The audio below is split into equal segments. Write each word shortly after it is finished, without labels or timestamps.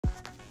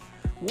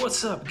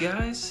What's up,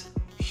 guys?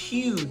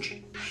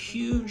 Huge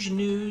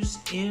news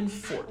in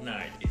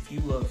Fortnite if you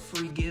love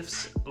free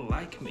gifts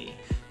like me.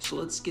 So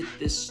let's get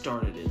this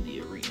started in the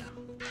arena.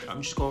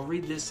 I'm just gonna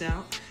read this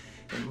out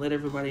and let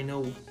everybody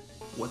know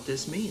what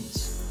this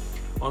means.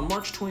 On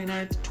March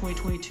 29th,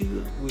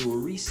 2022, we will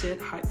reset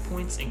hype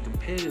points and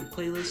competitive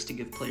playlists to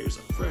give players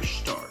a fresh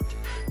start.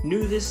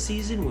 New this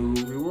season,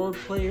 we will reward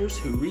players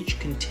who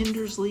reach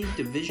Contenders League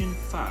Division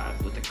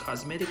 5 with a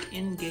cosmetic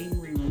in-game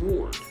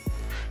reward.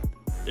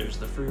 There's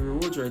the free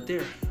rewards right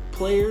there.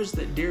 Players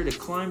that dare to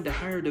climb to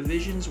higher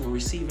divisions will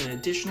receive an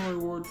additional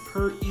reward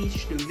per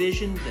each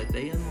division that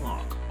they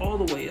unlock, all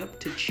the way up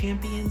to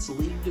Champions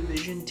League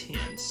Division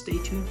 10.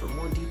 Stay tuned for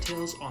more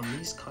details on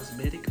these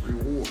cosmetic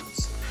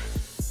rewards.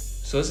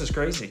 So this is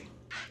crazy.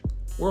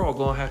 We're all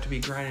gonna have to be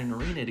grinding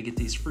arena to get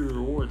these free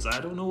rewards. I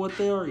don't know what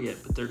they are yet,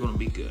 but they're gonna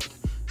be good.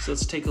 So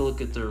let's take a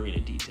look at the arena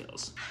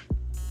details.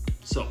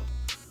 So,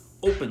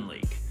 Open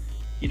League,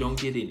 you don't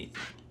get anything.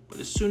 But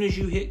as soon as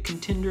you hit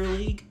Contender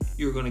League,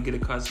 you're gonna get a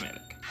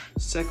cosmetic.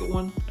 Second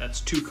one, that's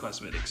 2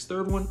 cosmetics.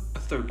 Third one, a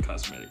 3rd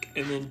cosmetic.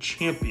 And then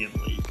Champion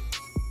League,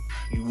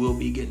 you will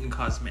be getting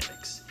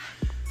cosmetics.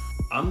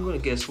 I'm gonna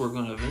guess we're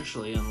gonna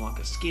eventually unlock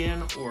a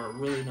skin or a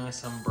really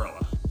nice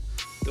umbrella.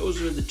 Those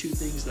are the 2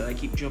 things that I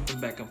keep jumping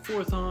back and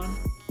forth on.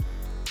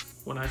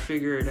 When I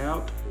figure it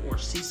out or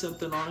see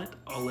something on it,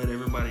 I'll let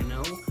everybody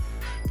know.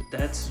 But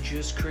that's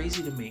just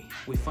crazy to me.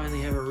 We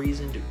finally have a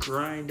reason to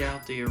grind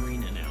out the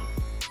arena now.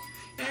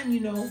 And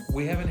you know,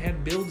 we haven't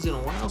had builds in a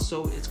while,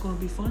 so it's going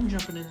to be fun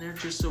jumping in there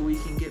just so we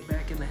can get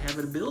back in the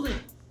habit of building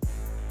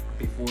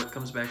before it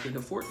comes back into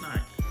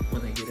Fortnite,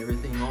 when they get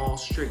everything all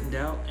straightened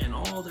out and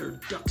all their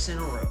ducks in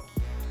a row.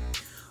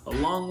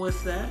 Along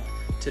with that,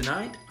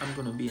 tonight I'm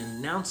going to be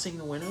announcing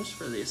the winners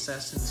for the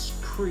Assassin's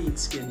Creed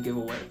skin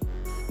giveaway.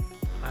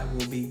 I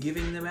will be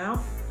giving them out.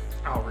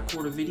 I'll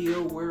record a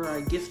video where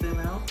I gift them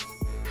out,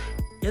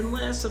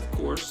 unless of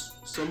course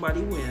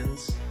somebody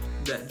wins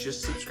that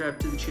just subscribed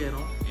to the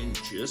channel and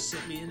just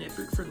sent me an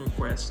epic friend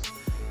request.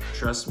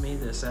 Trust me,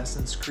 the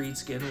Assassin's Creed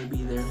skin will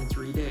be there in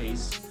 3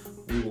 days.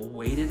 We will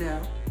wait it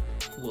out.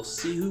 We'll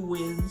see who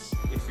wins.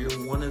 If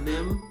you're one of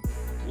them,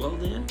 well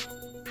then,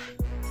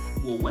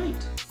 we'll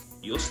wait.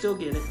 You'll still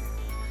get it.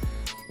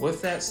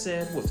 With that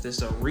said, with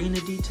this arena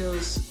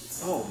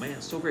details, oh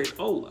man, so great.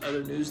 Oh,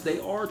 other news, they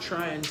are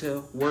trying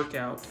to work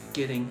out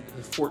getting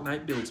the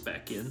Fortnite builds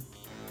back in.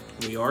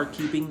 We are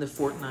keeping the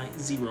Fortnite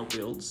 0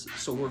 builds,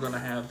 so we're going to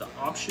have the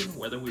option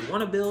whether we want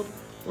to build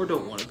or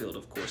don't want to build,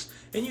 of course.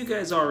 And you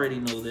guys already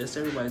know this.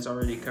 Everybody's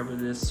already covered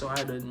this, so I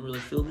didn't really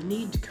feel the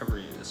need to cover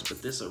any of this.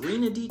 But this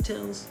arena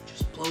details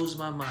just blows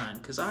my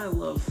mind because I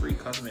love free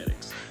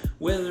cosmetics.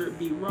 Whether it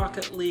be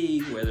Rocket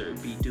League, whether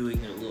it be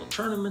doing their little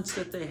tournaments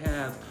that they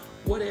have,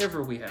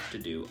 whatever we have to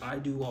do, I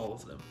do all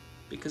of them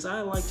because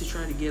I like to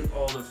try to get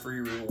all the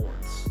free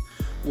rewards.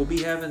 We'll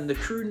be having the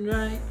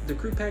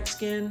crew pack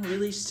skin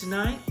released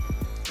tonight.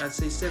 I'd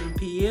say 7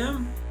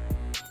 p.m.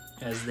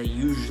 as they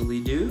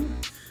usually do.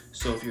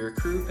 So if you're a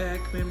crew pack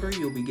member,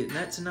 you'll be getting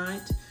that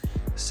tonight.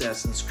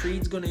 Assassin's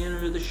Creed's going to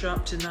enter the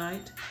shop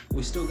tonight.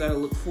 We still got to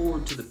look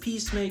forward to the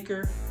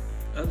Peacemaker,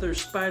 other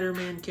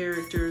Spider-Man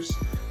characters,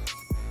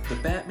 the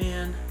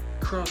Batman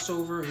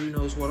crossover. Who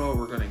knows what all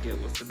we're going to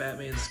get with the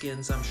Batman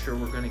skins. I'm sure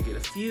we're going to get a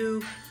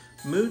few.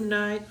 Moon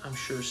Knight, I'm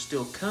sure,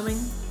 still coming.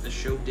 The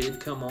show did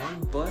come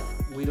on, but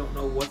we don't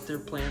know what their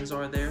plans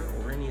are there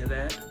or any of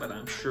that, but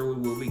I'm sure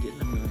we will be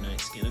getting a Moon Knight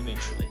skin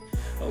eventually,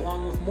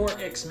 along with more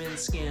X-Men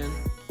skin,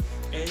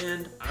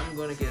 and I'm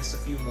going to guess a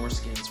few more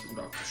skins from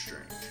Doctor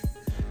Strange,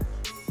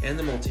 and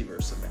the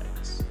Multiverse of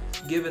Madness,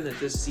 given that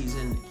this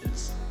season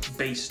is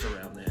based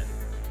around that,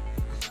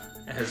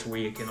 as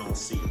we can all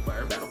see by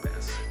our Battle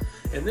Pass.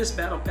 And this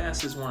Battle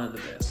Pass is one of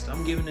the best.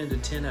 I'm giving it a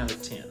 10 out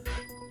of 10.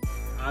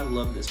 I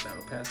love this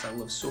Battle Pass. I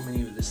love so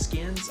many of the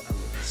skins. I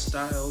love the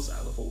styles. I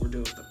love what we're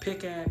doing with the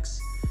pickaxe.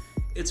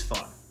 It's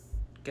fun.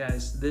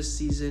 Guys, this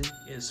season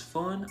is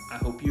fun. I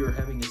hope you're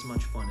having as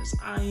much fun as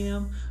I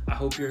am. I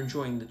hope you're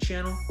enjoying the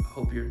channel. I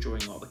hope you're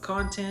enjoying all the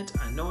content.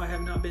 I know I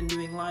have not been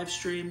doing live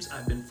streams.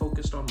 I've been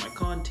focused on my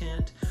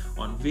content,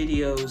 on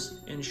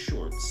videos and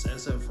shorts.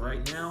 As of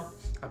right now,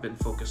 I've been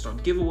focused on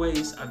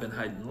giveaways. I've been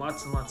hiding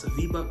lots and lots of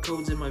Vbuck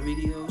codes in my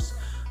videos.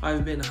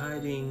 I've been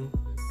hiding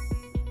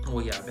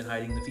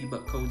the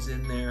Vbuck codes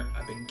in there.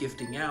 I've been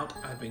gifting out.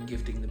 I've been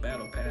gifting the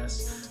Battle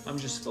Pass. I'm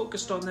just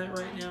focused on that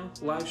right now.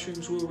 Live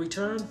streams will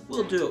return.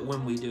 We'll do it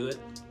when we do it.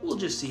 We'll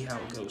just see how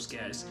it goes,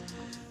 guys.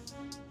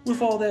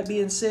 With all that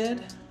being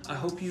said, I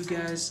hope you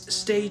guys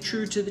stay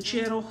true to the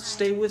channel.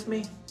 Stay with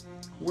me.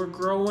 We're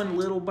growing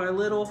little by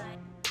little.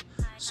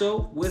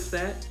 So with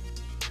that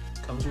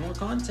comes more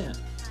content,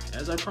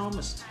 as I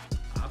promised.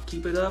 I'll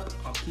keep it up.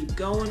 I'll keep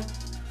going.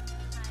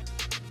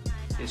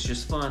 It's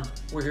just fun.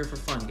 We're here for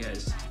fun,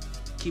 guys.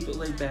 Keep it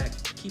laid back.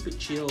 Keep it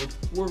chilled.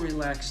 We're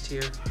relaxed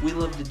here. We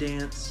love to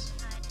dance.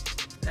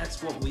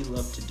 That's what we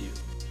love to do.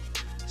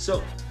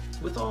 So,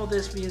 with all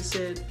this being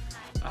said,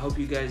 I hope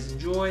you guys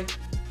enjoy,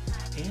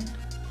 and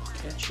I'll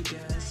catch you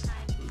guys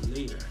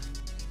later.